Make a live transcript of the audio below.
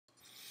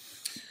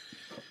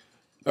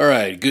All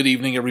right, good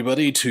evening,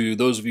 everybody. To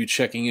those of you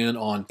checking in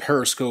on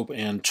Periscope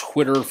and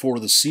Twitter for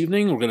this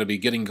evening, we're going to be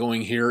getting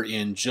going here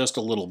in just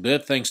a little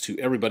bit. Thanks to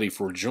everybody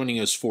for joining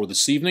us for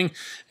this evening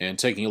and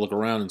taking a look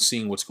around and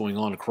seeing what's going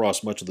on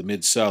across much of the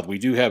Mid-South. We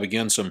do have,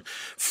 again, some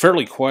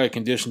fairly quiet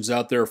conditions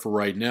out there for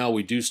right now.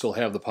 We do still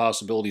have the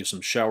possibility of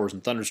some showers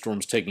and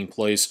thunderstorms taking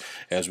place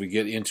as we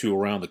get into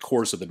around the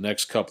course of the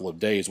next couple of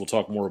days. We'll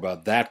talk more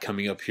about that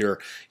coming up here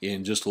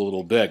in just a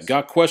little bit.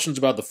 Got questions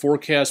about the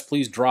forecast?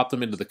 Please drop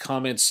them into the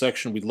comments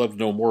section. We'd love to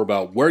know more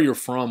about where you're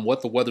from,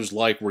 what the weather's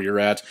like where you're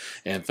at,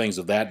 and things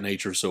of that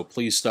nature. So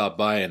please stop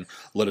by and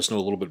let us know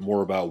a little bit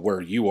more about where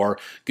you are.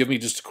 Give me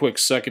just a quick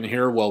second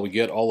here while we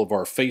get all of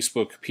our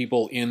Facebook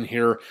people in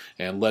here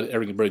and let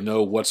everybody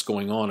know what's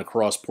going on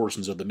across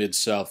portions of the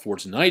Mid-South for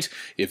tonight.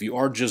 If you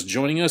are just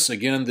joining us,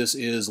 again, this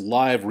is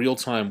live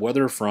real-time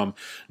weather from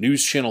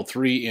News Channel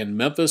 3 in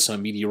Memphis.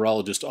 I'm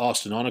meteorologist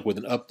Austen Onek with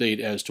an update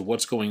as to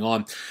what's going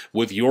on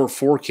with your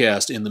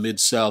forecast in the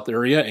Mid-South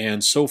area.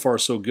 And so far,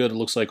 so good. It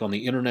looks like on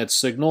the internet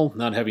signal,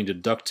 not having to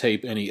duct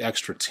tape any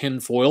extra tin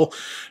foil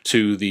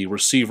to the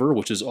receiver,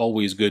 which is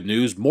always good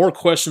news. More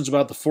questions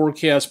about the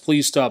forecast,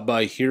 please stop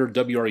by here,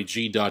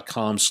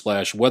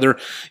 WREG.com/weather.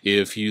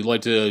 If you'd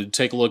like to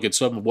take a look at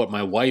some of what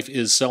my wife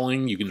is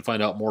selling, you can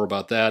find out more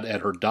about that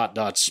at her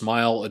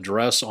 .smile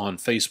address on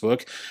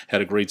Facebook.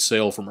 Had a great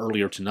sale from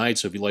earlier tonight,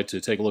 so if you'd like to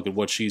take a look at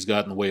what she's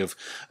got in the way of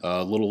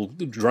little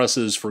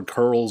dresses for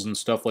curls and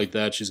stuff like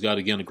that, she's got,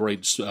 again, a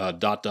great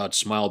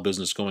 .smile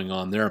business going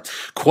on there.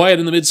 Quiet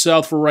in the Mid-South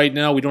for right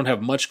now. We don't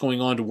have much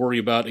going on to worry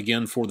about,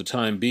 again, for the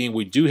time being.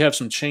 We do have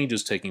some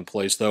changes taking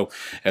place, though,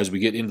 as we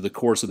get into the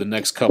course of the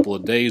next couple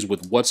of days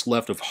with what's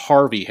left of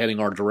Harvey heading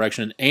our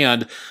direction,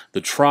 and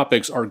the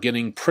tropics are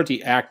getting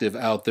pretty active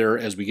out there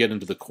as we get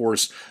into the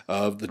course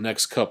of the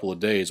next couple of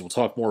days. We'll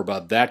talk more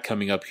about that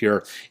coming up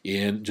here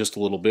in just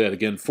a little bit.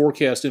 Again,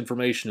 forecast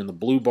information in the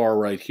blue bar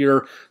right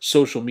here,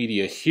 social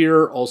media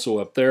here, also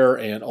up there,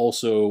 and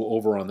also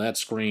over on that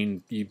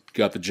screen, you've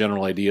got the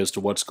general idea as to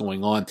what's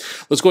going on.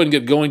 Let's go ahead and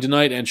get going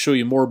tonight and show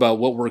you more about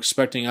what we're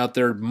expecting out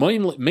there.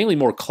 Mainly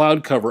more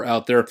cloud cover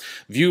out there.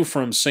 View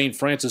from St.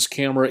 Francis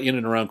camera in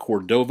and around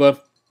Cordova.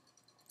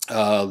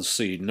 Let's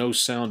see, no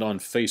sound on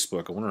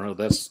Facebook. I wonder how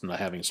that's not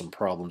having some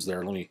problems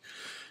there. Let me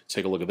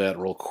take a look at that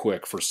real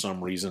quick for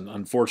some reason.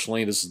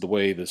 Unfortunately, this is the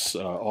way this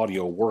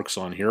audio works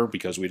on here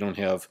because we don't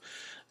have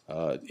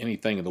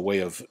anything in the way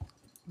of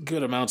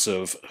good amounts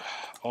of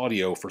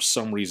audio for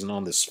some reason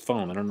on this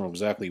phone. I don't know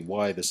exactly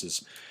why this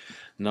is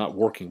not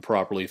working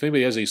properly. If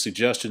anybody has any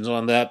suggestions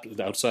on that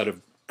outside of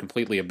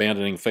completely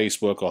abandoning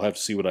Facebook, I'll have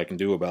to see what I can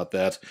do about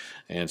that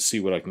and see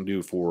what I can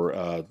do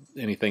for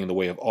anything in the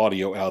way of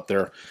audio out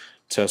there.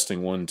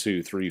 Testing 1,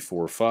 2, 3,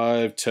 4,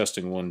 5.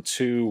 Testing 1,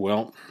 2.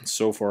 Well,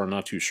 so far I'm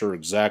not too sure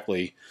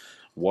exactly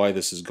why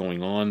this is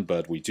going on,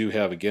 but we do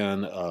have,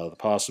 again, the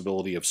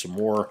possibility of some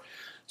more.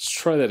 Let's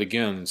try that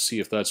again and see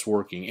if that's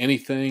working.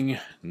 Anything?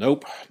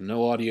 Nope.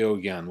 No audio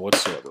again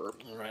whatsoever.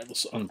 All right,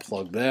 let's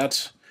unplug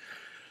that.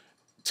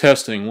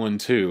 Testing 1,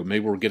 2.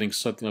 Maybe we're getting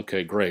something.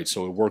 Okay, great.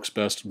 So it works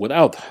best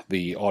without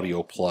the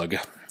audio plug.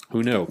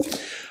 Who knew?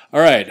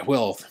 All right,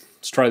 well,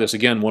 let's try this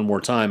again one more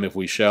time if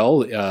we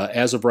shall.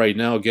 As of right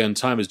now, again,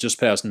 time is just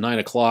past 9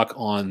 o'clock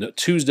on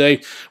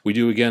Tuesday. We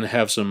do, again,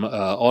 have some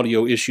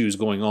audio issues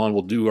going on.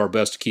 We'll do our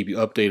best to keep you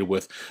updated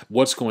with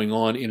what's going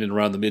on in and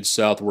around the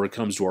Mid-South where it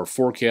comes to our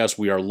forecast.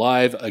 We are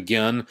live,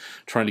 again,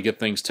 trying to get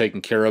things taken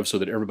care of so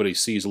that everybody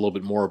sees a little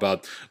bit more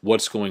about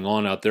what's going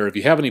on out there. If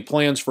you have any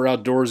plans for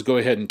outdoors, go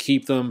ahead and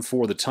keep them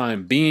for the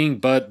time being,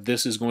 but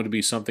this is going to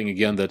be something,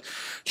 again, that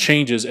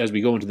changes as we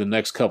go into the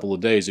next couple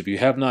of days. If you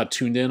have not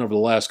tuned in over the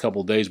last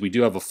couple of days, we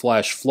do have a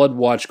flash flood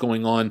watch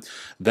going on.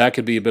 That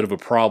could be a bit of a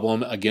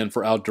problem, again,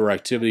 for outdoor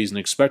activities, and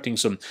expecting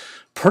some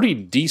pretty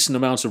decent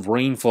amounts of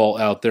rainfall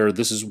out there.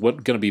 This is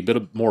going to be a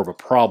bit more of a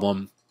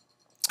problem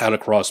out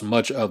across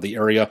much of the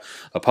area.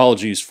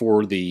 Apologies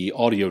for the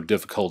audio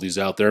difficulties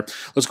out there.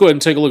 Let's go ahead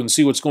and take a look and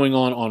see what's going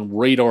on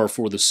radar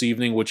for this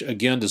evening, which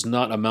again does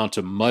not amount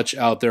to much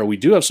out there. We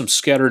do have some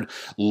scattered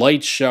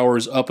light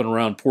showers up and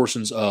around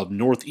portions of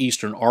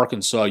northeastern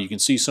Arkansas. You can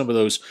see some of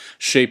those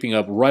shaping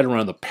up right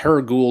around the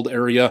Paragould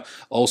area,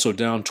 also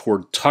down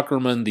toward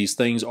Tuckerman. These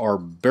things are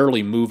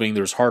barely moving.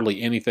 There's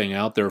hardly anything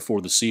out there for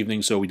this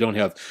evening, so we don't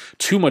have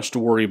too much to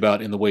worry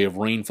about in the way of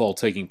rainfall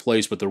taking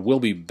place, but there will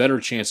be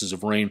better chances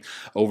of rain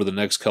over the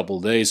next couple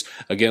of days.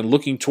 Again,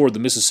 looking toward the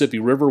Mississippi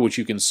River, which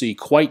you can see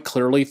quite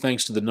clearly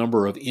thanks to the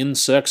number of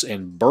insects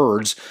and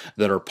birds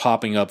that are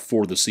popping up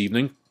for this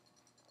evening.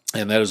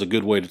 And that is a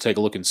good way to take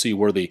a look and see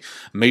where the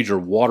major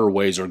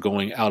waterways are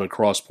going out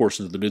across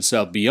portions of the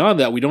Mid-South. Beyond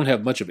that, we don't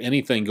have much of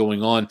anything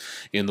going on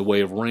in the way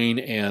of rain,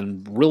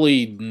 and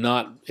really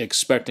not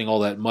expecting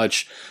all that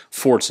much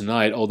for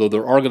tonight, although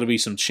there are going to be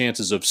some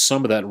chances of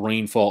some of that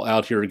rainfall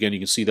out here. Again, you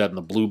can see that in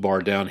the blue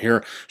bar down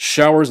here.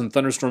 Showers and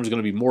thunderstorms are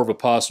going to be more of a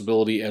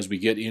possibility as we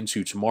get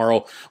into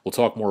tomorrow. We'll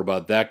talk more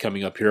about that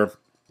coming up here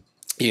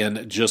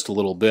in just a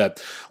little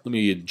bit. Let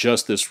me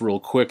adjust this real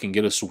quick and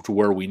get us to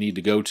where we need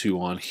to go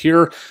to on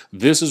here.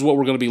 This is what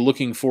we're going to be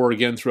looking for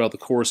again throughout the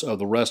course of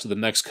the rest of the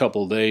next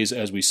couple of days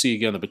as we see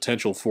again the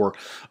potential for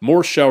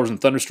more showers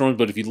and thunderstorms.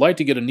 But if you'd like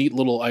to get a neat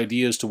little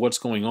idea as to what's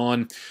going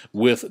on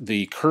with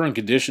the current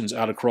conditions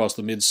out across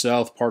the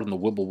Mid-South, pardon the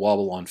wibble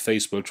wobble on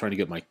Facebook, trying to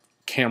get my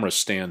camera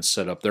stand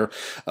set up there.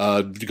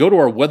 Go to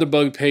our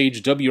weatherbug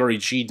page,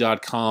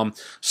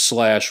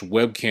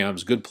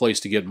 WREG.com/webcams. Good place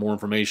to get more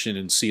information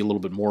and see a little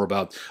bit more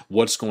about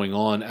what's going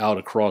on out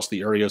across the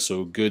area.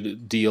 So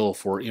good deal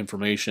for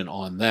information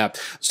on that.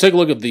 Let's take a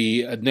look at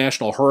the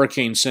National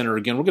Hurricane Center.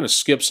 Again, we're going to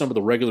skip some of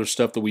the regular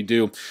stuff that we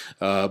do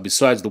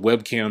besides the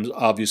webcams,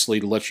 obviously,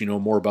 to let you know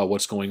more about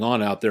what's going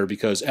on out there,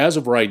 because as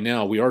of right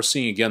now, we are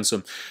seeing again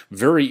some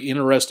very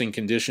interesting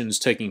conditions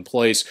taking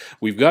place.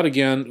 We've got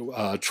again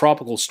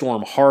Tropical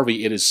Storm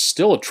Harvey. It is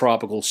still a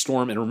tropical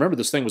storm, and remember,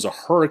 this thing was a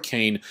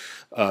hurricane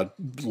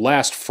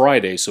last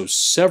Friday, so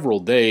several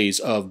days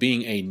of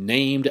being a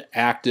named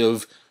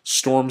active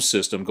storm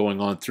system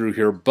going on through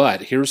here.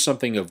 But here's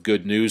something of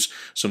good news: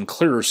 some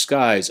clearer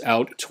skies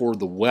out toward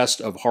the west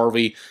of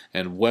Harvey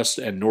and west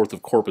and north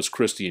of Corpus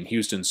Christi and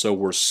Houston, so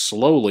we're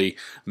slowly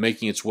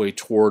making its way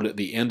toward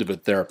the end of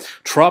it there.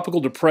 Tropical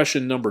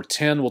Depression number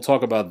 10, we'll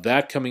talk about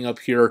that coming up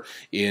here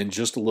in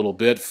just a little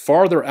bit.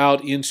 Farther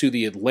out into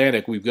the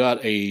Atlantic, we've got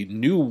a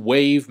new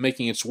wave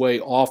making its way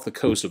off the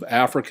coast of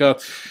Africa,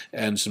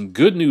 and some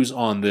good news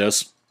on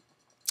this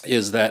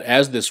is that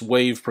as this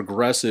wave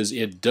progresses,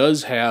 it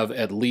does have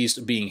at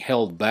least being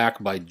held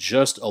back by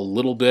just a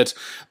little bit.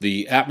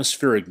 The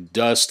atmospheric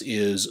dust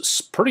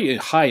is pretty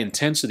high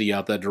intensity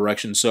out that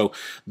direction, so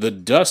the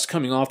dust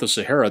coming off the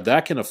Sahara,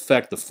 that can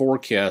affect the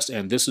forecast,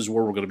 and this is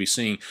where we're going to be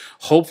seeing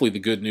hopefully the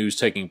good news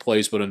taking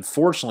place. But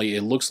unfortunately,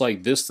 it looks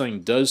like this thing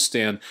does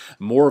stand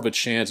more of a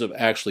chance of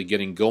actually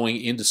getting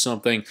going into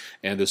something,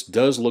 and this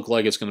does look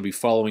like it's going to be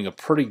following a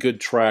pretty good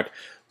track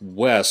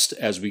west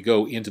as we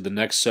go into the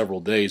next several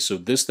days. So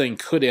this thing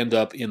could end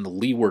up in the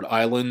Leeward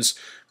Islands,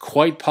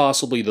 quite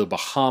possibly the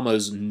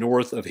Bahamas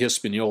north of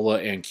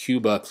Hispaniola and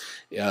Cuba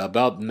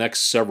about the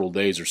next several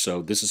days or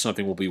so. This is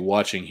something we'll be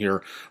watching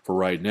here for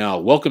right now.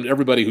 Welcome to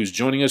everybody who's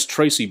joining us.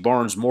 Tracy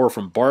Barnes-Moore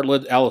from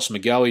Bartlett. Alice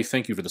McGowie,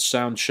 thank you for the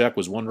sound check,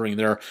 was wondering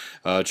there.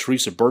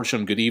 Teresa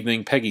Burcham, good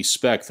evening. Peggy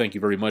Speck, thank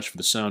you very much for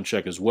the sound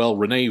check as well.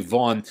 Renee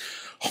Vaughn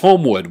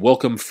Homewood,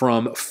 welcome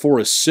from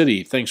Forest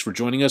City. Thanks for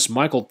joining us.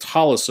 Michael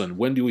Tollison,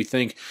 when do we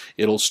think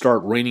it'll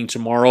start raining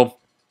tomorrow?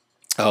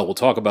 We'll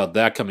talk about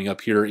that coming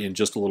up here in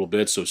just a little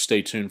bit, so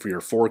stay tuned for your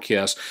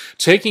forecast.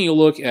 Taking a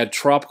look at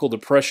tropical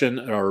depression,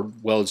 or,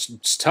 well,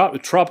 it's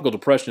tropical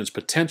depression, it's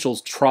potential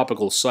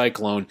tropical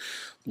cyclone.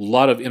 A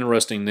lot of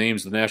interesting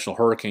names the National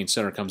Hurricane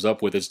Center comes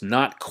up with. It's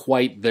not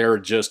quite there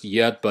just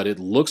yet, but it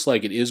looks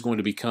like it is going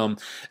to become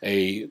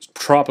a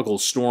tropical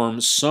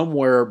storm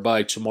somewhere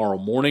by tomorrow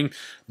morning.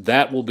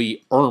 That will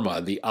be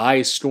Irma, the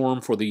I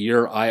storm for the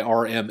year,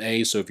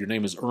 IRMA. So if your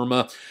name is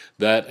Irma,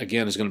 that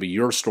again is going to be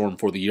your storm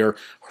for the year.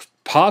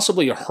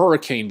 Possibly a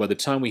hurricane by the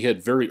time we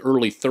hit very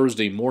early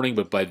Thursday morning,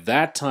 but by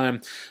that time,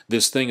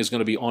 this thing is going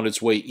to be on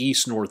its way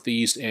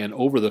east-northeast, and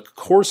over the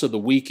course of the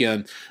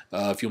weekend,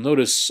 if you'll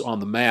notice on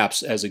the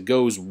maps, as it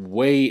goes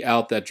way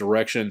out that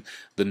direction,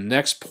 the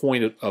next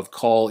point of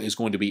call is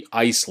going to be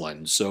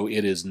Iceland, so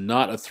it is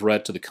not a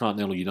threat to the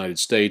continental United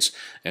States,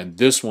 and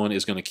this one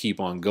is going to keep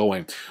on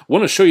going. I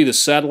want to show you the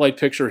satellite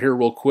picture here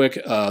real quick.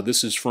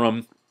 This is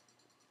from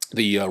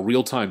the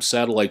Real-Time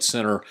Satellite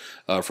Center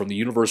from the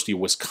University of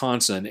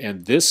Wisconsin,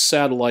 and this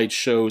satellite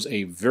shows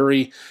a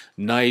very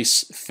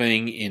nice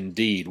thing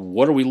indeed.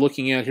 What are we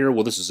looking at here?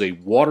 Well, this is a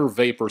water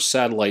vapor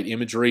satellite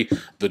imagery.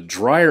 The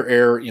drier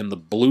air in the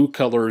blue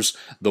colors,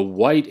 the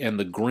white and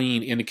the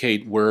green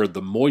indicate where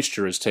the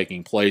moisture is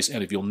taking place,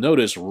 and if you'll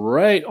notice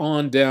right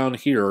on down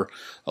here,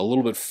 a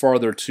little bit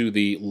farther to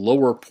the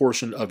lower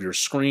portion of your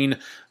screen,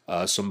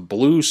 some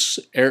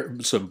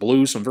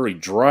very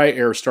dry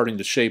air starting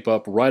to shape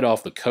up right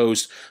off the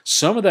coast.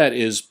 Some of that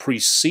is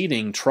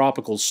preceding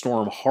Tropical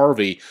Storm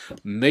Harvey.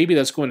 Maybe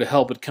that's going to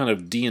help it kind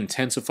of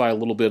de-intensify a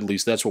little bit. At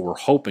least that's what we're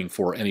hoping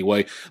for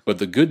anyway. But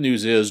the good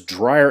news is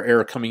drier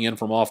air coming in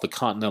from off the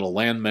continental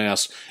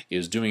landmass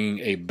is doing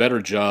a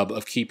better job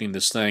of keeping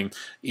this thing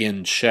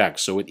in check.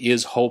 So it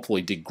is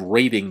hopefully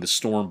degrading the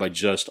storm by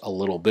just a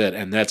little bit.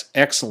 And that's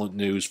excellent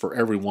news for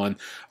everyone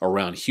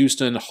around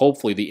Houston.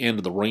 Hopefully the end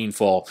of the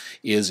rainfall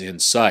is in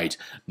sight.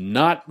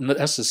 Not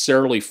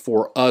necessarily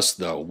for us,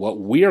 though. What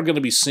we are going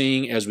to be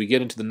seeing as we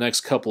get into the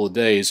next couple of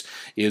days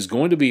is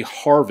going to be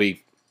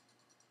Harvey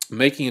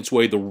making its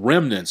way, the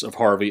remnants of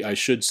Harvey, I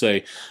should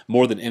say,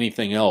 more than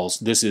anything else.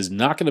 This is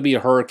not going to be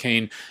a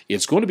hurricane.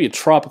 It's going to be a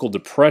tropical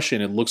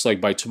depression, it looks like,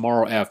 by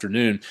tomorrow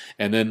afternoon,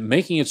 and then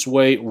making its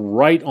way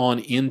right on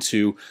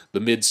into the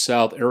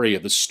Mid-South area.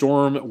 The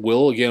storm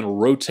will, again,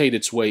 rotate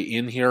its way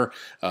in here,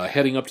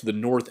 heading up to the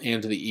north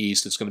and to the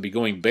east. It's going to be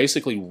going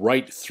basically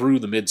right through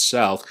the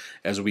Mid-South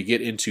as we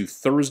get into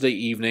Thursday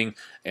evening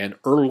and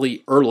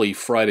early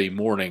Friday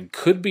morning.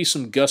 Could be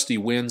some gusty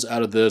winds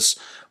out of this,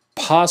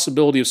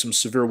 possibility of some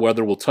severe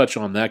weather. We'll touch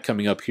on that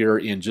coming up here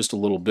in just a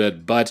little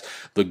bit. But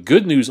the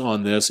good news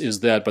on this is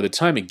that by the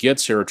time it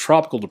gets here, a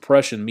tropical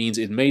depression means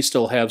it may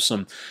still have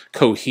some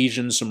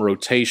cohesion, some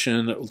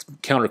rotation,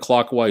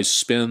 counterclockwise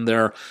spin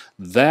there.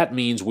 That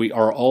means we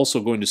are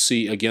also going to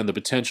see, again, the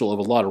potential of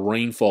a lot of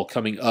rainfall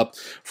coming up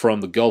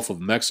from the Gulf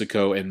of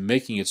Mexico and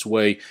making its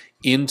way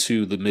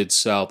into the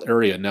Mid-South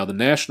area. Now, the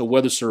National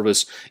Weather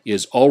Service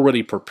is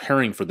already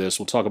preparing for this.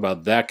 We'll talk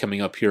about that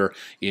coming up here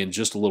in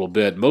just a little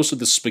bit. Most of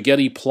the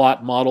spaghetti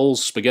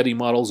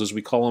models as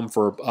we call them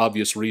for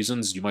obvious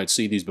reasons, you might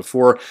see these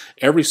before.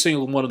 Every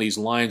single one of these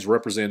lines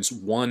represents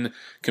one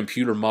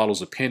computer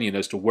model's opinion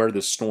as to where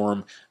the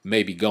storm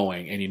may be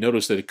going. And you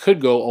notice that it could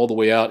go all the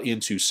way out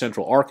into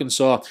central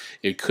Arkansas.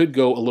 It could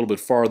go a little bit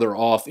farther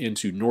off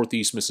into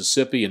northeast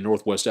Mississippi and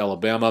northwest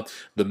Alabama.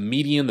 The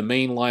median, the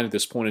main line at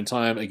this point in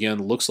time, again,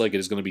 looks like it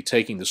is going to be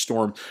taking the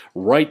storm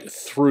right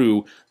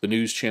through the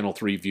News Channel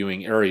 3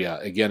 viewing area.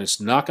 Again,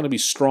 it's not going to be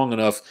strong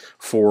enough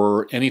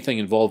for anything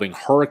involving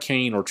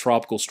hurricane or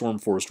tropical storm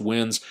force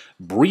winds.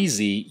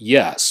 Breezy,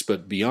 yes,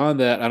 but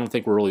beyond that, I don't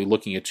think we're really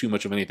looking at too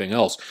much of anything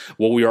else.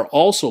 What we are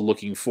also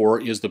looking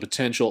for is the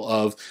potential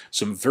of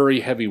some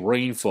very heavy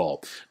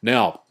rainfall.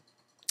 Now,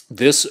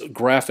 this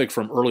graphic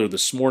from earlier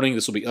this morning,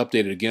 this will be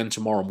updated again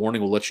tomorrow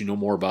morning. We'll let you know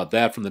more about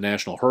that from the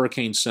National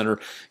Hurricane Center.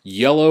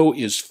 Yellow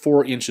is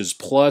 4 inches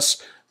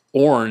plus.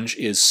 Orange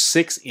is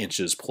 6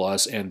 inches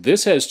plus, and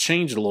this has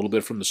changed a little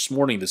bit from this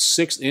morning. The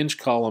 6-inch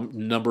column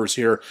numbers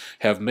here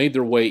have made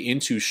their way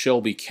into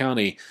Shelby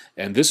County,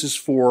 and this is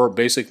for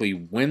basically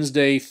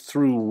Wednesday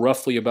through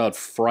roughly about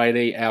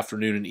Friday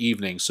afternoon and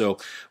evening. So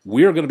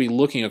we're going to be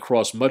looking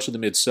across much of the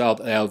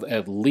Mid-South of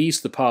at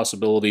least the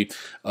possibility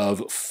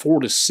of 4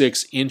 to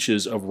 6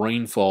 inches of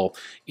rainfall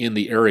in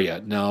the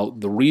area. Now,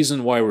 the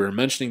reason why we're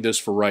mentioning this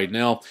for right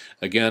now,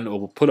 again,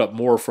 we'll put up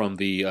more from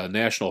the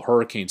National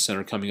Hurricane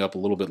Center coming up a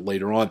little bit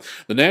later on.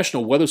 The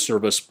National Weather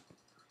Service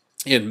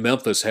in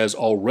Memphis has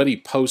already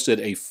posted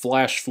a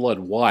flash flood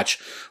watch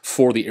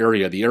for the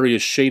area. The area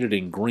is shaded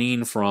in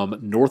green from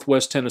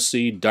northwest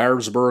Tennessee,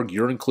 Dyersburg,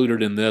 you're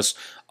included in this,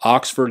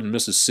 Oxford and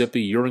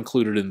Mississippi, you're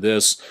included in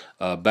this,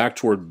 back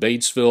toward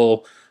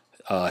Batesville,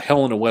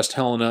 Helena, West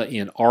Helena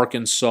in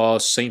Arkansas,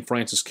 St.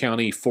 Francis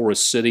County,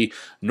 Forest City.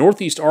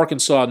 Northeast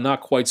Arkansas,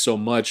 not quite so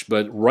much,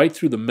 but right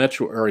through the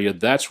metro area,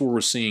 that's where we're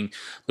seeing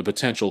the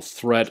potential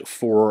threat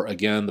for,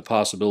 again, the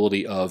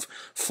possibility of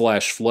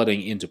flash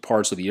flooding into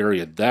parts of the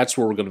area. That's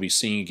where we're going to be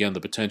seeing, again,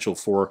 the potential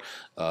for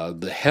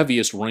the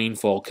heaviest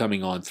rainfall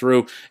coming on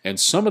through. And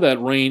some of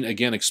that rain,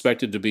 again,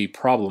 expected to be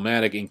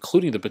problematic,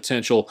 including the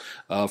potential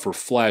for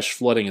flash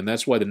flooding. And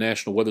that's why the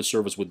National Weather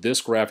Service, with this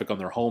graphic on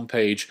their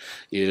homepage,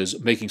 is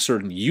making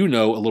certain you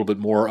know a little bit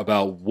more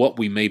about what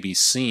we may be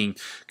seeing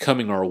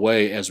coming our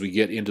way as we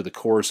get into the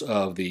course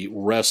of the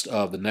rest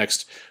of the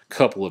next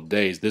couple of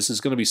days. This is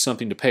going to be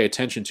something to pay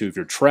attention to if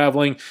you're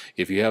traveling.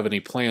 If you have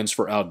any plans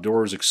for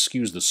outdoors,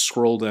 excuse the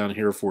scroll down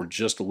here for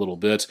just a little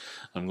bit.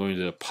 I'm going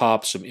to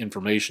pop some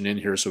information in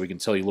here so we can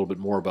tell you a little bit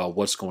more about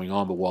what's going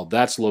on. But while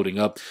that's loading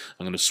up,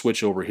 I'm going to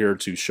switch over here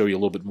to show you a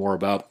little bit more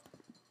about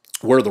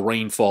where the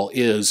rainfall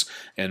is,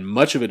 and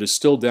much of it is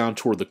still down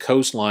toward the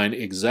coastline,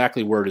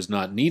 exactly where it is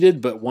not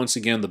needed. But once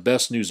again, the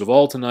best news of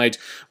all tonight,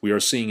 we are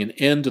seeing an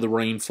end to the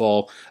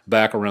rainfall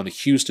back around the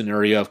Houston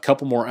area. A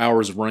couple more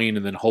hours of rain,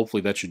 and then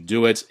hopefully that should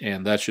do it,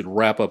 and that should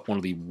wrap up one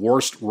of the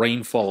worst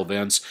rainfall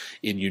events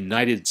in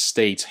United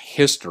States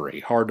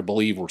history. Hard to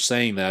believe we're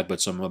saying that, but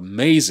some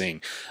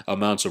amazing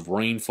amounts of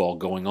rainfall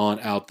going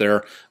on out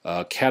there.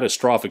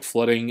 Catastrophic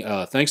flooding.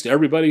 Thanks to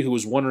everybody who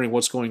was wondering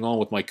what's going on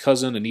with my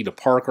cousin Anita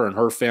Parker and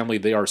her family.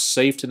 They are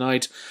safe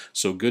tonight,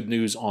 so good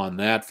news on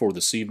that for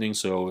this evening.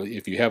 So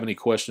if you have any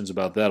questions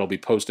about that, I'll be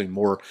posting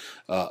more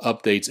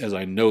updates as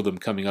I know them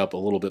coming up a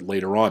little bit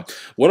later on.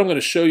 What I'm going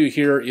to show you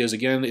here is,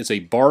 again, it's a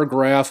bar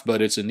graph,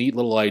 but it's a neat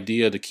little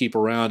idea to keep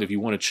around if you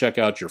want to check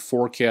out your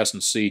forecast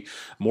and see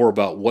more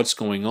about what's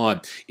going on.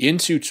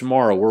 Into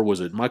tomorrow, where was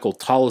it? Michael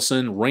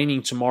Tollison,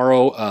 raining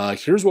tomorrow.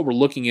 Here's what we're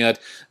looking at.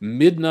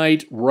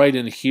 Midnight right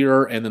in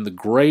here, and then the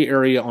gray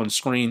area on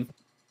screen,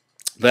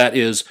 that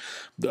is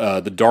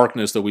the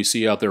darkness that we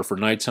see out there for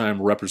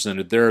nighttime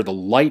represented there. The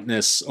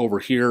lightness over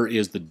here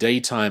is the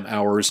daytime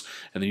hours,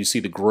 and then you see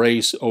the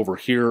grays over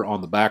here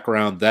on the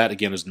background. That,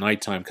 again, is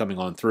nighttime coming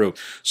on through.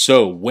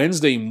 So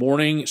Wednesday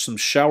morning, some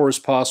showers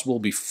possible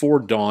before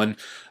dawn.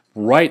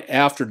 Right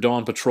after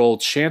dawn patrol,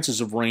 chances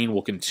of rain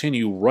will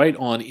continue right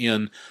on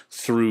in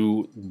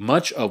through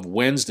much of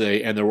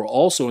Wednesday, and there were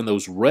also in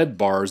those red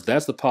bars,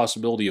 that's the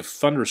possibility of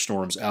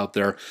thunderstorms out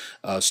there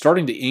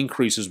starting to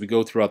increase as we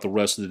go throughout the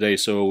rest of the day.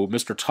 So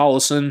Mr.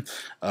 Tollison,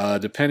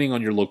 depending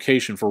on your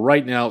location, for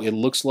right now it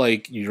looks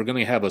like you're going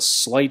to have a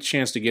slight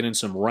chance to get in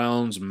some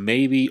rounds,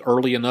 maybe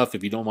early enough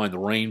if you don't mind the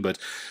rain, but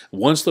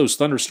once those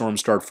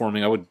thunderstorms start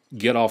forming, I would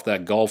get off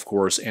that golf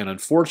course. And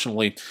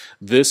unfortunately,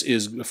 this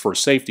is for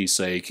safety's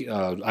sake.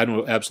 I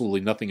know absolutely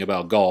nothing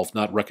about golf,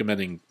 not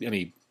recommending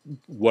any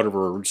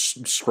whatever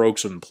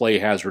strokes and play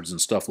hazards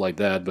and stuff like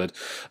that. But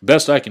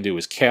best I can do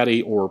is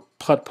caddy or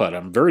putt-putt.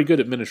 I'm very good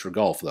at miniature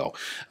golf, though.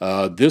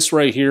 This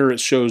right here, it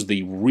shows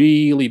the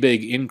really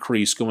big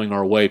increase going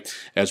our way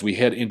as we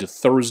head into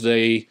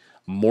Thursday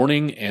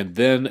morning, and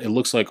then it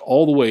looks like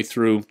all the way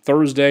through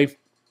Thursday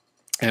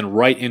and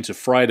right into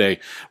Friday,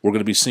 we're going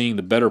to be seeing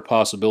the better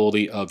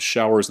possibility of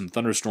showers and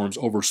thunderstorms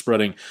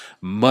overspreading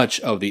much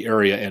of the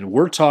area. And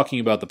we're talking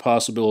about the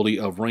possibility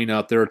of rain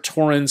out there.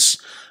 Torrance,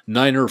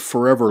 Niner,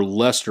 Forever,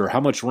 Lester.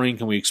 How much rain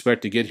can we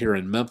expect to get here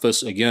in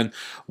Memphis? Again,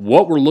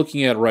 what we're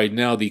looking at right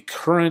now, the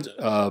current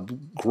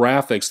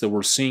graphics that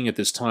we're seeing at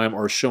this time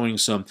are showing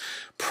some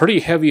pretty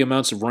heavy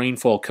amounts of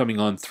rainfall coming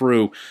on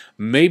through,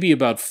 maybe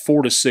about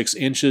 4 to 6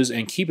 inches.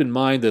 And keep in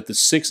mind that the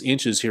 6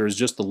 inches here is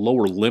just the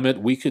lower limit.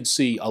 We could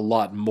see a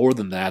lot more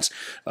than that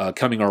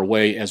coming our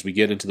way as we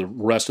get into the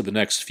rest of the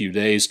next few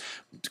days.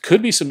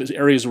 Could be some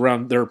areas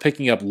around there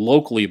picking up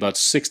locally about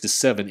 6 to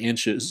 7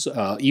 inches,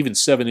 even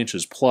 7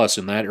 inches plus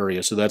in that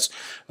area. So that's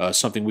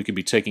something we could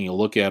be taking a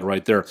look at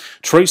right there.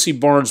 Tracy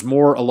Barnes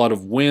Moore, a lot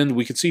of wind.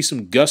 We could see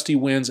some gusty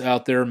winds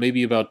out there,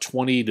 maybe about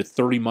 20 to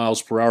 30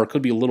 miles per hour.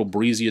 Could be a little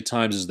breezy at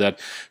times as that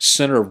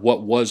center of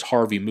what was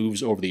Harvey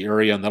moves over the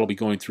area, and that'll be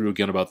going through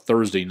again about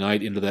Thursday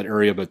night into that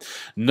area, but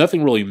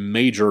nothing really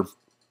major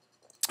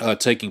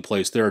taking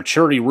place there.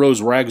 Charity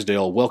Rose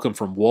Ragsdale, welcome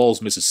from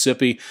Walls,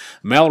 Mississippi.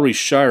 Mallory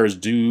Shires,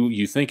 do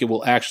you think it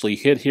will actually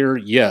hit here?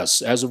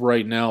 Yes. As of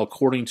right now,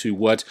 according to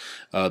what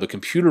the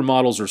computer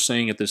models are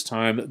saying at this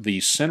time, the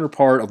center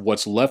part of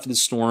what's left of the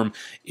storm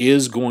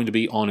is going to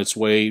be on its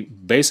way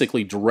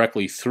basically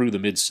directly through the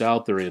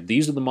Mid-South area.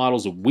 These are the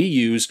models that we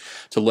use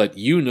to let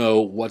you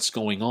know what's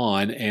going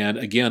on. And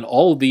again,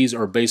 all of these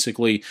are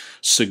basically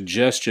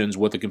suggestions,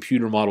 what the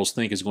computer models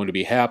think is going to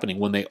be happening.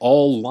 When they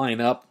all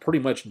line up pretty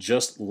much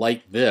just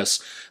like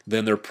this,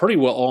 then they're pretty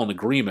well all in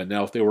agreement.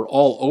 Now, if they were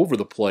all over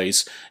the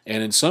place,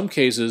 and in some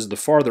cases, the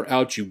farther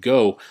out you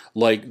go,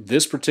 like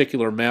this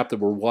particular map that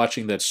we're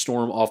watching, that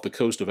storm off the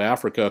coast of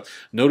Africa,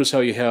 notice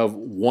how you have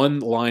one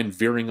line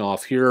veering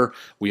off here,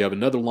 we have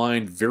another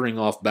line veering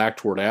off back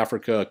toward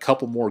Africa, a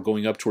couple more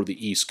going up toward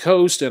the east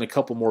coast, and a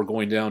couple more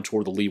going down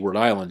toward the Leeward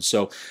Islands.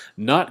 So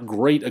not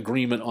great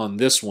agreement on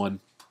this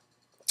one.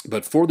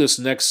 But for this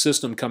next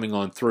system coming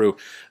on through,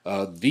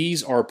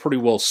 these are pretty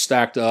well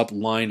stacked up,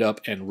 lined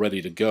up, and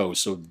ready to go.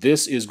 So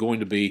this is going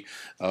to be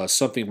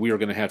something we are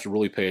going to have to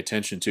really pay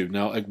attention to.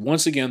 Now,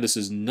 once again, this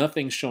is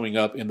nothing showing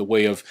up in the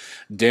way of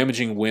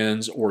damaging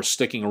winds or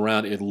sticking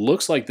around. It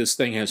looks like this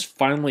thing has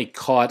finally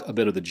caught a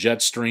bit of the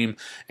jet stream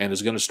and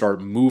is going to start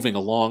moving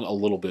along a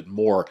little bit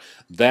more.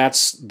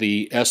 That's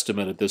the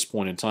estimate at this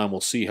point in time. We'll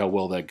see how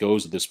well that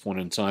goes at this point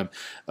in time.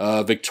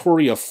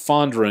 Victoria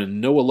Fondren,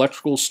 no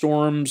electrical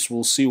storms.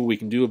 We'll see what we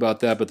can do about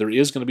that, but there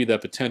is going to be that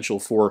potential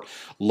for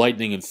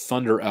lightning and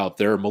thunder out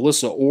there.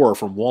 Melissa Orr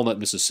from Walnut,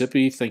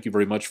 Mississippi, thank you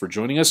very much for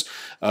joining us.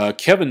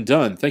 Kevin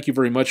Dunn, thank you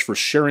very much for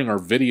sharing our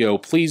video.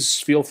 Please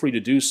feel free to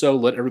do so.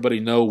 Let everybody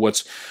know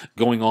what's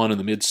going on in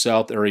the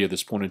Mid-South area at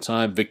this point in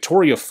time.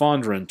 Victoria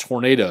Fondren,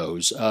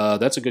 tornadoes.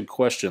 That's a good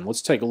question.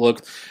 Let's take a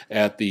look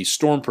at the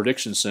Storm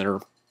Prediction Center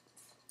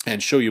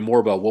and show you more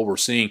about what we're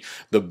seeing.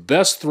 The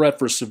best threat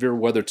for severe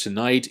weather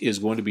tonight is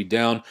going to be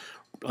down,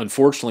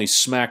 unfortunately,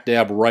 smack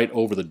dab right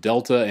over the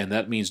Delta, and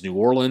that means New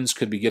Orleans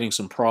could be getting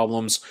some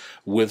problems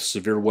with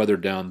severe weather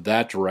down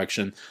that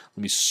direction.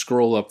 Let me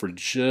scroll up for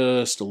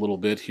just a little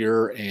bit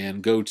here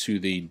and go to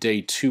the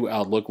Day 2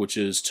 outlook, which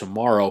is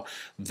tomorrow.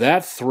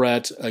 That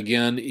threat,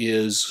 again,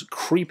 is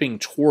creeping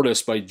toward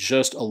us by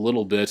just a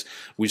little bit.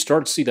 We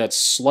start to see that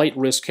slight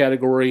risk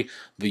category,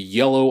 the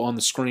yellow on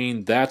the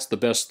screen. That's the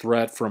best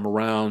threat from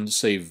around,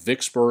 say,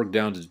 Vicksburg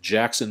down to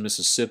Jackson,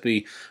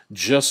 Mississippi,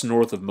 just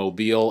north of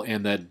Mobile.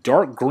 And that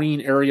dark green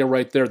area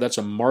right there, that's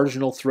a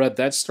marginal threat.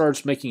 That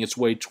starts making its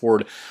way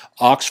toward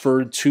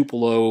Oxford,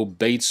 Tupelo,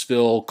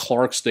 Batesville,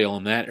 Clarksdale,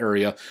 in that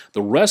area.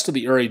 The rest of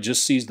the area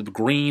just sees the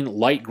green,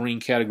 light green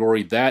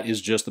category. That is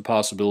just the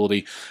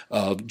possibility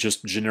of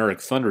just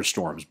generic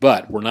thunderstorms.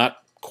 But we're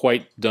not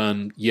quite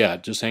done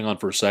yet. Just hang on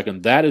for a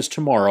second. That is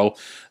tomorrow.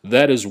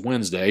 That is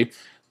Wednesday.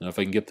 Now, if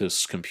I can get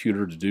this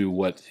computer to do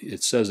what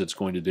it says it's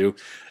going to do.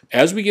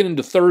 As we get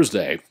into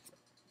Thursday,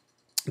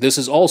 this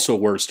is also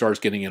where it starts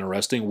getting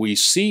interesting. We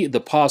see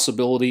the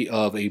possibility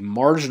of a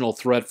marginal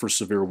threat for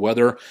severe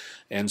weather,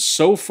 and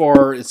so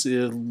far it's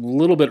a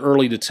little bit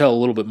early to tell a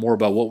little bit more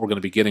about what we're going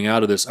to be getting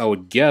out of this. I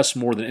would guess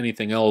more than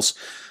anything else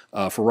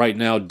for right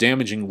now,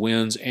 damaging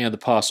winds and the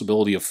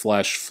possibility of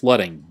flash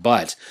flooding.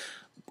 But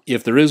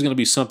if there is going to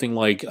be something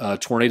like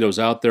tornadoes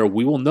out there,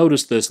 we will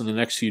notice this in the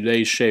next few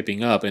days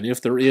shaping up, and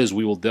if there is,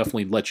 we will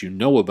definitely let you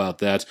know about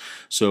that.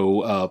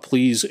 So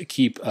please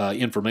keep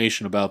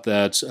information about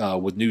that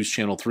with News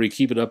Channel 3.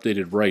 Keep it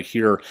updated right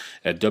here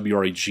at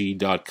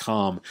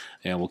WREG.com,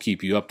 and we'll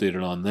keep you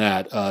updated on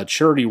that.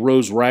 Charity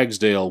Rose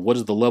Ragsdale, what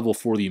is the level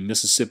for the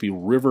Mississippi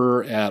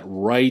River at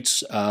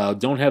Wright?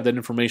 Don't have that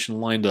information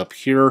lined up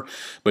here,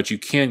 but you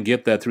can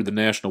get that through the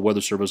National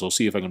Weather Service. I'll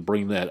see if I can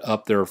bring that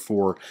up there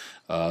for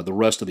the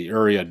rest of the the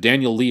area.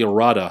 Daniel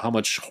Liorada, how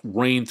much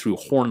rain through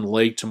Horn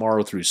Lake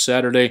tomorrow through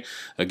Saturday.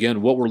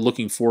 Again, what we're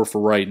looking for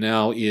right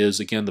now is,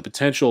 again, the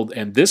potential,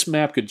 and this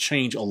map could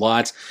change a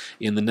lot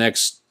in the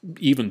next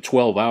even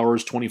 12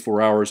 hours,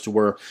 24 hours, to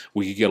where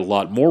we could get a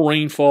lot more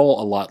rainfall,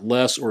 a lot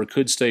less, or it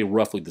could stay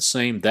roughly the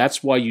same.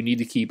 That's why you need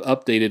to keep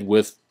updated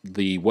with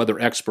the weather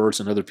experts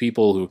and other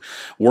people who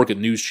work at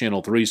News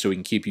Channel 3 so we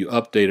can keep you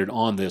updated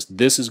on this.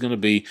 This is going to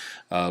be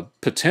a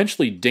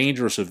potentially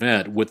dangerous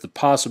event with the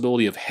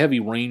possibility of heavy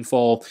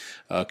rainfall.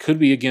 Could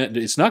be, again,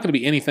 it's not going to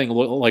be anything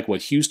like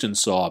what Houston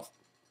saw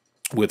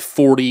with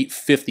 40,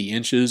 50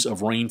 inches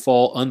of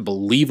rainfall,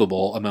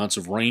 unbelievable amounts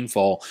of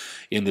rainfall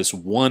in this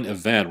one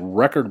event,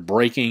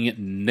 record-breaking,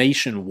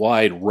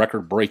 nationwide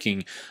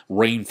record-breaking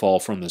rainfall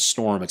from the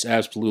storm. It's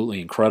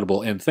absolutely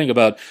incredible. And think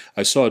about,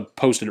 I saw it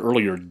posted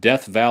earlier,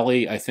 Death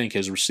Valley, I think,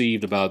 has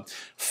received about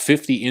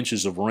 50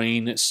 inches of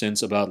rain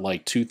since about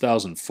like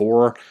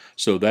 2004,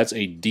 so that's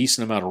a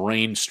decent amount of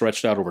rain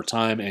stretched out over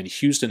time, and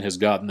Houston has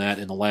gotten that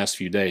in the last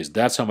few days.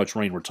 That's how much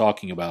rain we're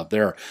talking about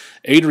there.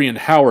 Adrian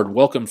Howard,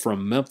 welcome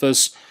from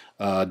Memphis.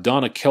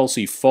 Donna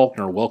Kelsey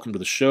Faulkner, welcome to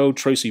the show.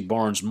 Tracy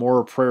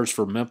Barnes-Moore, prayers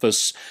for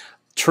Memphis.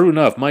 True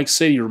enough, Mike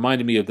Sadie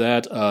reminded me of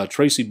that.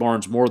 Tracy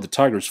Barnes-Moore, the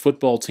Tigers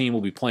football team,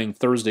 will be playing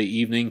Thursday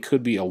evening.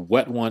 Could be a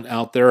wet one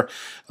out there.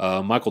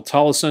 Michael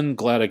Tollison,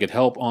 glad I could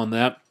help on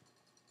that.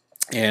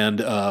 And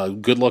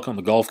good luck on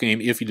the golf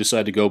game if you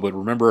decide to go. But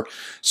remember,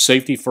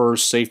 safety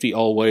first, safety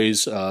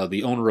always.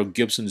 The owner of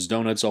Gibson's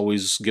Donuts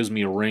always gives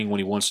me a ring when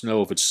he wants to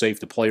know if it's safe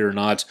to play or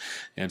not.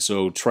 And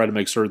so try to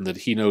make certain that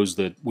he knows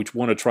that we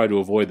want to try to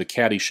avoid the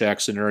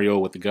Caddyshack scenario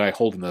with the guy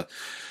holding the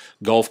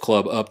golf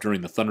club up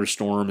during the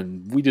thunderstorm,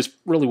 and we just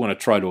really want to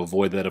try to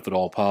avoid that if at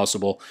all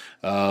possible.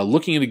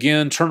 Looking at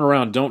again, turn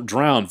around, don't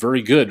drown.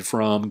 Very good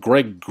from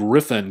Greg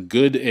Griffin.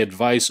 Good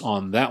advice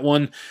on that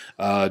one.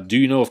 Do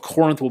you know if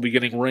Corinth will be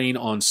getting rain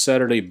on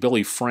Saturday?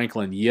 Billy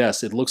Franklin,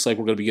 yes. It looks like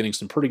we're going to be getting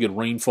some pretty good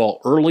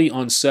rainfall early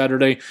on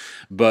Saturday,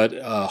 but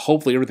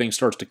hopefully everything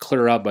starts to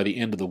clear out by the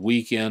end of the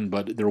weekend,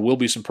 but there will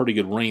be some pretty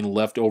good rain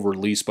left over at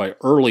least by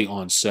early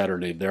on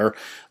Saturday there.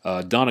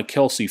 Donna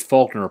Kelsey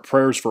Faulkner,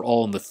 prayers for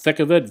all in the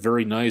thick of it.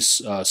 Very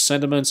nice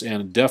sentiments,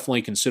 and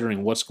definitely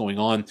considering what's going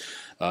on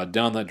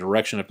down that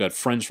direction. I've got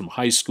friends from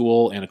high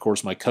school, and of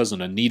course my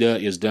cousin Anita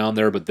is down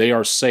there, but they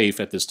are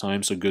safe at this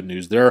time, so good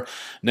news there.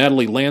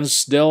 Natalie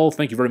Lansdell,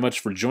 thank you very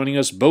much for joining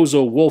us.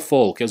 Bozo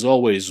Wolfolk, as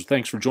always,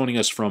 thanks for joining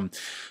us from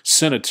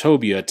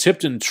Senatobia.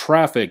 Tipton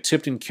traffic,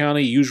 Tipton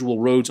County, usual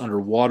roads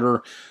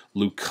underwater.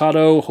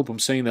 Lucado, hope I'm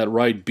saying that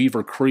right.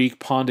 Beaver Creek,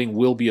 ponding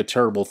will be a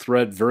terrible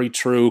threat. Very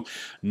true.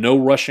 No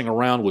rushing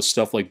around with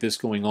stuff like this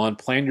going on.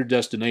 Plan your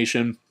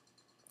destination.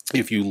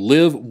 If you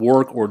live,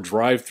 work, or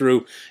drive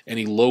through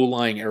any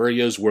low-lying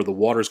areas where the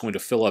water is going to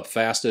fill up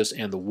fastest,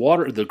 and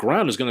the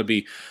ground is going to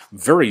be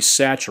very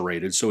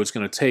saturated, so it's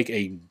going to take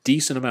a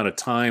decent amount of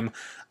time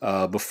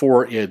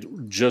before it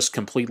just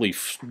completely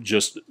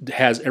just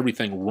has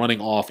everything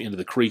running off into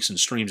the creeks and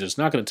streams. It's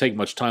not going to take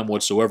much time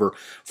whatsoever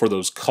for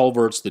those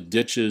culverts, the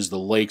ditches, the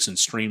lakes, and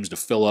streams to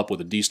fill up with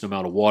a decent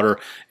amount of water,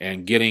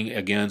 and getting,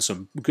 again,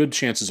 some good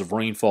chances of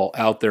rainfall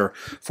out there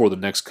for the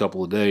next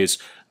couple of days.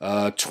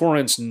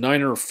 Torrance,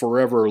 Niner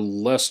Forever,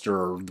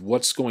 Lester,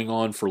 what's going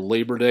on for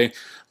Labor Day?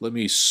 Let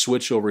me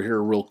switch over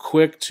here real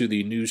quick to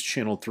the News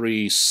Channel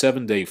 3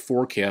 7-day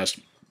forecast.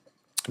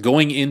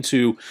 Going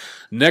into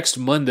next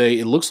Monday,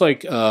 it looks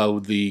like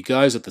the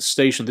guys at the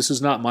station, this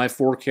is not my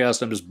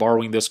forecast, I'm just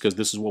borrowing this because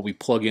this is what we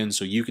plug in,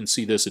 so you can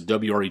see this at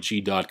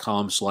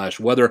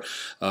WREG.com/weather.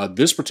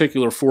 This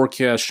particular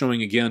forecast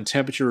showing, again,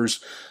 temperatures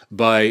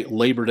by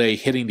Labor Day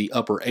hitting the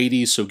upper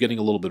 80s, so getting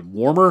a little bit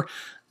warmer.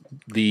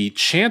 The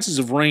chances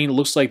of rain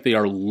looks like they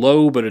are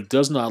low, but it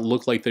does not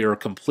look like they are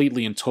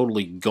completely and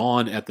totally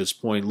gone at this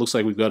point. It looks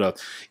like we've got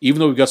even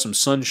though we've got some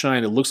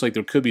sunshine, it looks like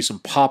there could be some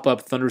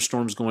pop-up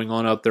thunderstorms going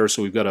on out there,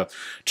 so we've got a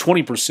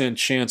 20%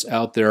 chance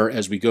out there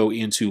as we go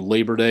into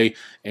Labor Day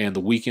and the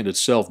weekend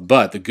itself.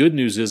 But the good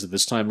news is at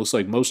this time, it looks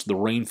like most of the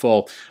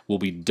rainfall will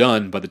be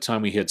done by the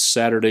time we hit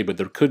Saturday, but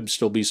there could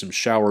still be some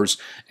showers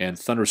and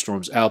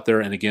thunderstorms out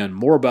there. And again,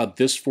 more about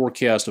this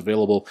forecast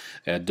available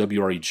at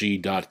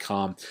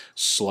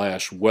WREG.com/weather.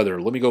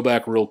 Let me go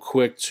back real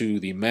quick to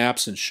the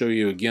maps and show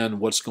you again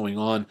what's going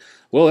on.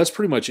 Well, that's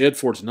pretty much it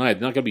for tonight.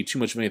 Not going to be too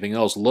much of anything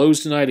else. Lows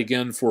tonight,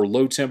 again, for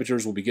low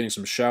temperatures, we'll be getting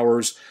some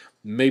showers,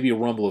 maybe a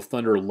rumble of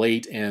thunder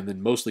late, and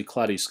then mostly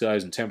cloudy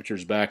skies and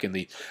temperatures back in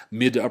the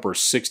mid to upper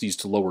 60s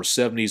to lower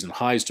 70s, and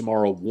highs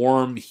tomorrow,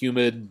 warm,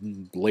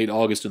 humid, late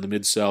August in the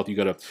mid-south. You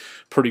got a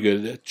pretty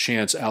good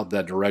chance out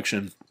that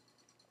direction.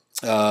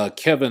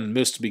 Kevin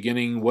missed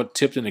beginning. What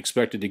Tipton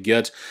expected to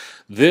get.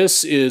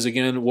 This is,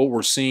 again, what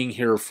we're seeing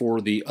here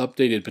for the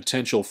updated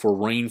potential for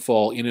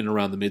rainfall in and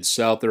around the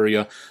Mid-South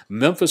area.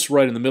 Memphis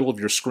right in the middle of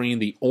your screen.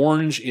 The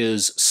orange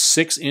is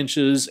 6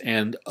 inches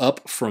and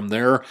up from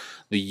there.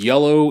 The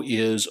yellow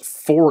is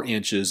 4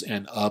 inches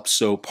and up.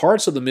 So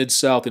parts of the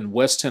Mid-South and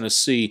West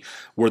Tennessee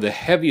where the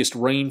heaviest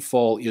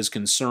rainfall is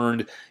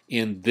concerned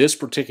in this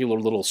particular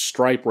little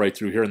stripe right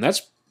through here. And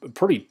that's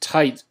pretty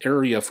tight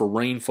area for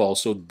rainfall,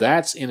 so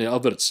that's in and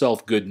of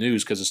itself good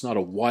news because it's not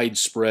a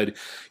widespread,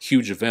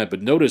 huge event.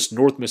 But notice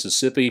North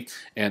Mississippi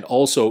and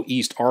also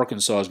East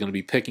Arkansas is going to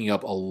be picking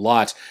up a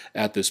lot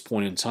at this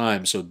point in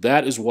time. So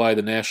that is why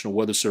the National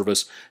Weather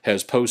Service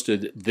has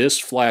posted this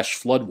flash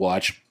flood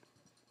watch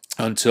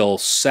until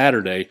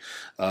Saturday.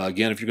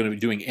 Again, if you're going to be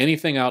doing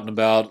anything out and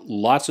about,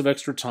 lots of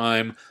extra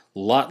time,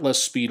 lot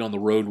less speed on the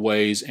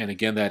roadways, and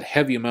again, that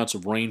heavy amounts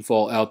of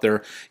rainfall out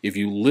there. If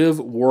you live,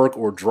 work,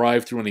 or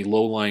drive through any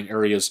low-lying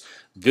areas,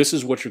 this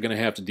is what you're going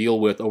to have to deal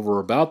with over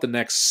about the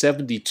next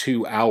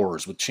 72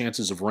 hours with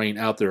chances of rain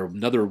out there.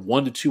 Another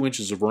 1 to 2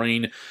 inches of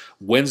rain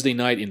Wednesday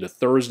night into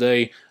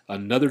Thursday,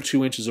 another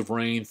 2 inches of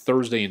rain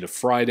Thursday into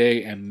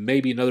Friday, and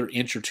maybe another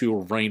inch or two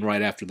of rain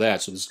right after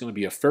that. So this is going to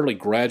be a fairly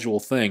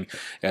gradual thing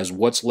as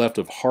what's left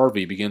of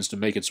Harvey begins to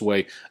make its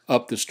way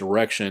up this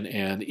direction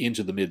and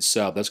into the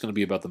Mid-South. That's going to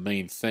be about the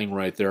main thing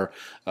right there.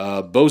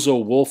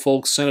 Bozo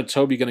Woolfolk,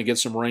 Senatobi going to get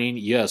some rain?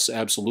 Yes,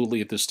 absolutely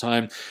at this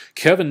time.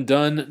 Kevin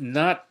Dunn,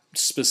 not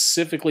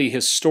specifically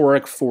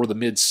historic for the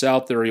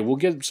Mid-South area. We'll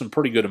get some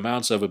pretty good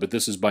amounts of it, but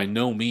this is by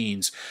no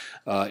means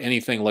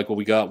anything like what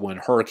we got when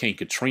Hurricane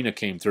Katrina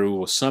came through,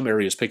 with some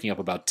areas picking up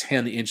about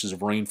 10 inches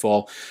of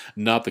rainfall.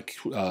 Not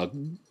the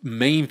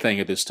main thing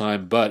at this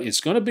time, but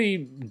it's going to be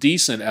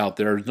decent out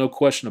there. There's no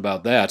question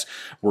about that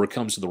where it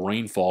comes to the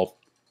rainfall.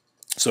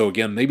 So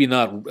again, maybe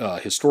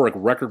not historic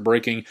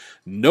record-breaking,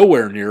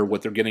 nowhere near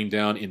what they're getting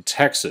down in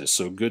Texas.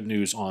 So good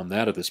news on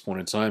that at this point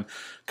in time.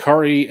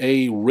 Kari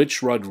A.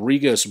 Rich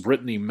Rodriguez,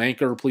 Brittany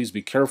Manker, please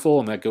be careful,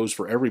 and that goes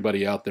for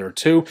everybody out there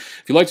too.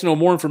 If you'd like to know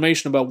more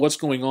information about what's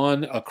going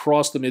on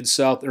across the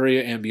Mid-South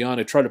area and beyond,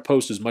 I try to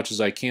post as much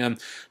as I can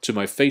to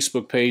my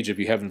Facebook page if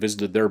you haven't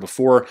visited there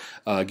before.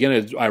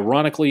 Again,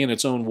 ironically, in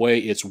its own way,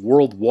 it's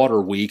World Water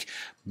Week.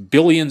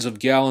 Billions of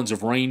gallons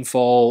of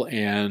rainfall,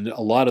 and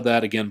a lot of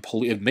that, again,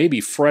 it may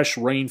be fresh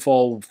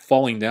rainfall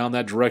falling down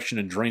that direction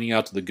and draining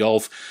out to the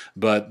Gulf,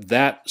 but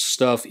that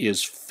stuff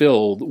is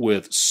filled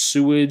with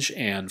sewage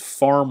and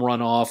farm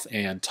runoff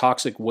and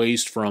toxic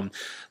waste from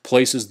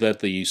places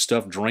that the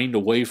stuff drained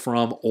away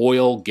from,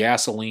 oil,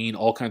 gasoline,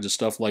 all kinds of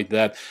stuff like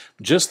that.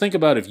 Just think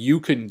about if you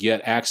couldn't get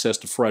access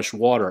to fresh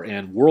water.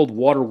 And World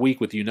Water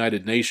Week with the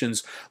United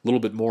Nations, a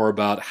little bit more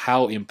about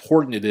how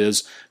important it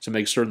is to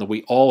make certain that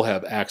we all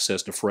have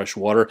access to fresh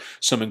water.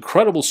 Some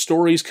incredible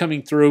stories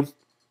coming through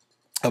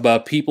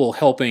about people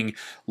helping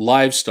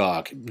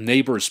livestock,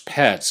 neighbors'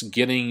 pets,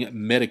 getting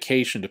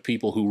medication to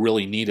people who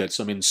really need it.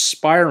 Some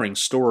inspiring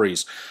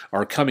stories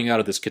are coming out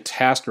of this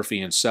catastrophe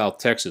in South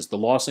Texas. The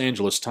Los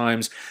Angeles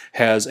Times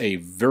has a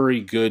very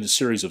good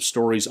series of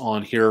stories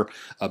on here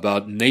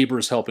about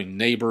neighbors helping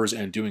neighbors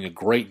and doing a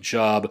great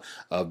job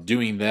of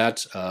doing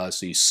that.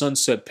 It's the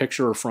sunset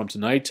picture from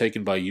tonight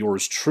taken by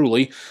yours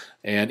truly.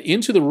 And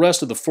into the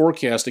rest of the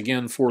forecast,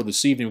 again, for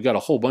this evening, we've got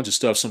a whole bunch of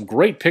stuff. Some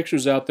great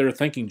pictures out there.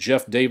 Thanking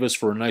Jeff Davis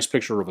for a nice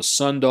picture of a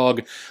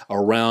sundog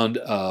around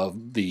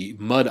the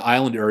Mud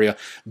Island area.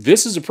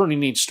 This is a pretty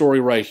neat story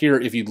right here.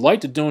 If you'd like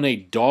to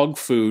donate dog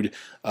food,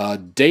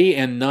 Day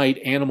and Night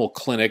Animal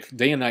Clinic,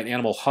 Day and Night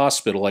Animal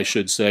Hospital, I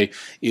should say,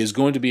 is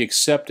going to be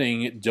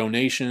accepting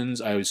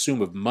donations, I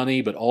assume, of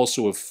money, but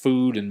also of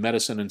food and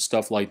medicine and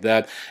stuff like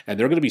that. And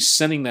they're going to be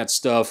sending that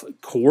stuff,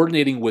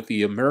 coordinating with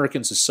the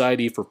American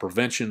Society for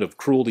Prevention of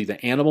Cruelty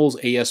to Animals,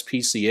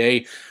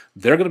 ASPCA.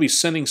 They're going to be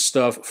sending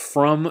stuff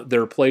from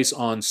their place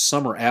on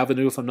Summer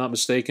Avenue, if I'm not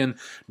mistaken,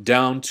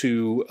 down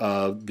to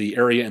the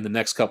area in the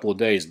next couple of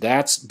days.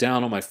 That's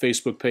down on my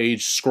Facebook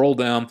page. Scroll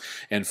down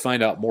and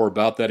find out more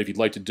about that if you'd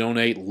like to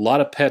donate. A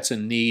lot of pets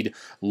in need.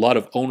 A lot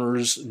of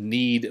owners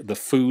need the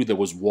food that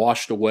was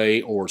washed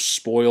away or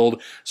spoiled.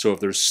 So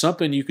if there's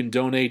something you can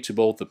donate to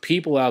both the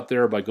people out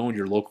there by going to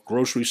your local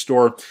grocery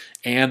store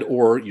and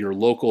or your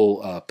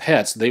local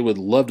pets, they would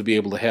love to be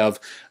able to have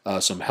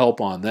some help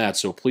on that.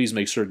 So please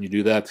make certain you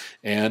do that.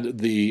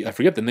 And I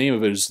forget the name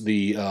of it, is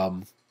the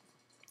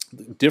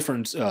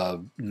different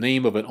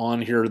name of it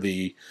on here,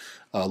 the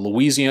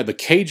Louisiana, the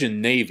Cajun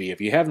Navy.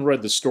 If you haven't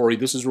read the story,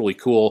 this is really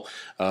cool,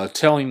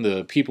 telling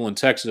the people in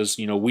Texas,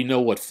 you know, we know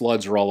what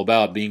floods are all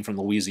about, being from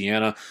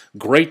Louisiana.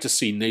 Great to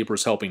see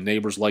neighbors helping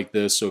neighbors like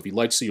this. So if you'd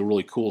like to see a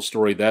really cool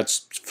story,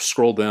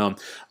 scroll down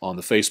on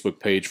the Facebook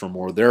page for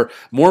more there.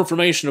 More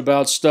information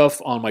about stuff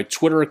on my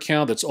Twitter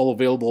account. That's all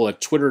available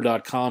at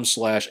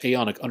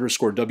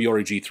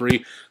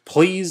twitter.com/aonic_WREG3.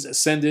 Please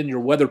send in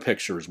your weather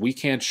pictures. We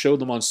can't show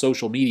them on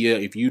social media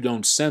if you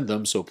don't send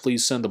them, so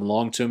please send them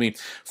along to me,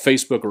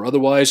 Facebook or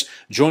otherwise.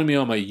 Join me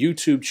on my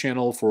YouTube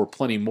channel for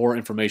plenty more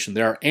information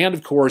there. And,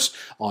 of course,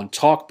 on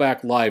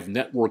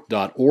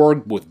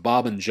TalkbackLiveNetwork.org with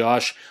Bob and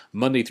Josh,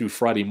 Monday through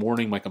Friday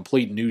morning, my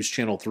complete News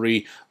Channel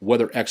 3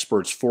 weather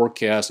experts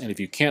forecast. And if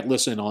you can't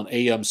listen on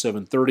AM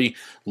 730,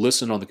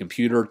 listen on the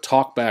computer,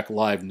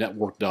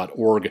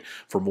 TalkbackLiveNetwork.org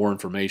for more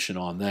information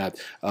on that.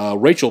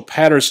 Rachel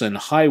Patterson,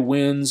 high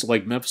winds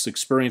like Memphis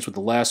experienced with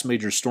the last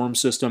major storm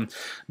system.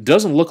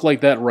 Doesn't look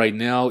like that right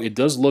now. It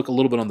does look a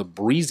little bit on the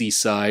breezy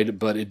side,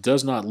 but it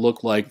does not look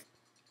like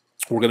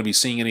we're going to be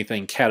seeing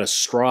anything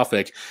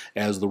catastrophic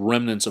as the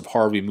remnants of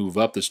Harvey move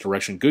up this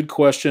direction. Good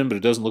question, but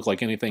it doesn't look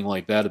like anything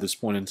like that at this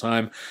point in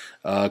time.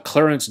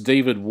 Clarence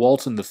David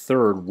Walton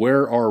III,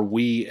 where are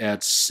we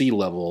at sea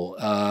level?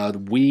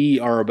 We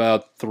are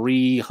about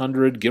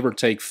 300, give or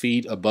take,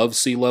 feet above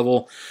sea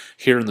level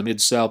here in the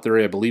Mid-South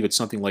area. I believe it's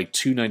something like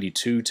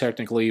 292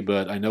 technically,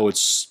 but I know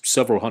it's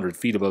several hundred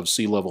feet above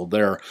sea level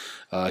there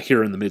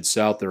here in the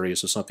Mid-South area,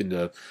 so something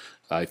to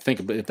I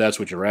think if that's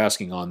what you're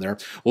asking on there.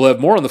 We'll have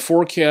more on the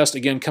forecast,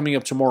 again, coming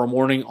up tomorrow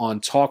morning on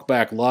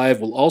Talkback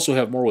Live. We'll also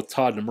have more with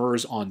Todd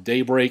Demers on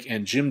Daybreak,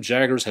 and Jim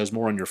Jaggers has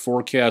more on your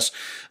forecast.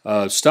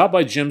 Stop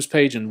by Jim's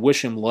page and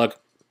wish him luck.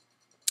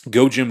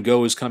 Go Jim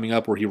Go is coming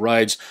up, where he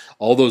rides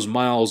all those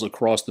miles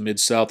across the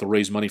Mid-South to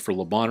raise money for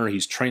Le Bonheur.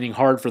 He's training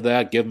hard for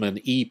that. Give him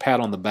an pat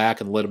on the back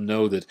and let him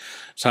know that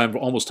it's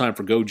almost time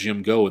for Go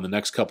Jim Go in the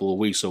next couple of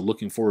weeks. So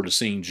looking forward to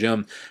seeing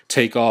Jim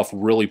take off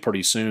really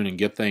pretty soon and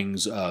get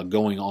things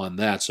going on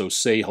that. So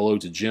say hello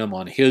to Jim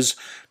on his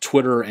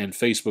Twitter and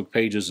Facebook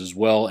pages as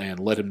well, and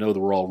let him know that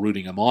we're all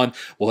rooting him on.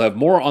 We'll have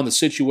more on the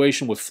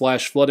situation with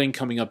flash flooding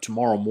coming up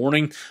tomorrow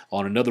morning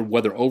on another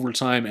Weather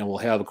Overtime, and we'll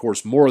have, of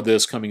course, more of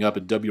this coming up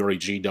at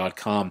WREG.com/weather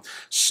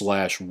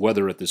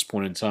at this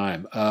point in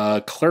time.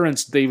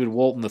 Clarence David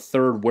Walton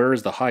III, where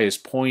is the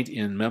highest point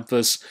in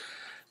Memphis?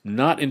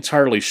 Not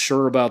entirely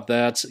sure about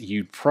that.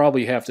 You'd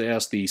probably have to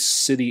ask the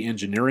city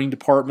engineering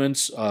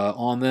department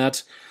on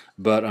that,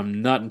 but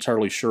I'm not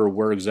entirely sure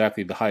where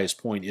exactly the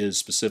highest point is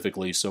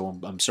specifically, so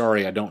I'm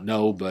sorry, I don't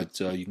know, but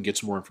you can get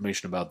some more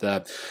information about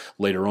that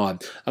later on.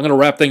 I'm going to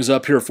wrap things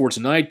up here for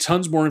tonight.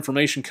 Tons more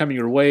information coming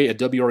your way at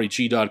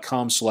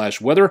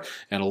WREG.com/weather,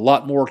 and a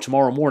lot more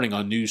tomorrow morning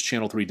on News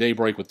Channel 3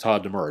 Daybreak with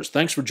Todd Demers.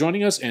 Thanks for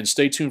joining us, and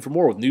stay tuned for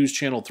more with News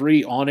Channel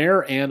 3 on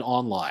air and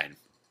online.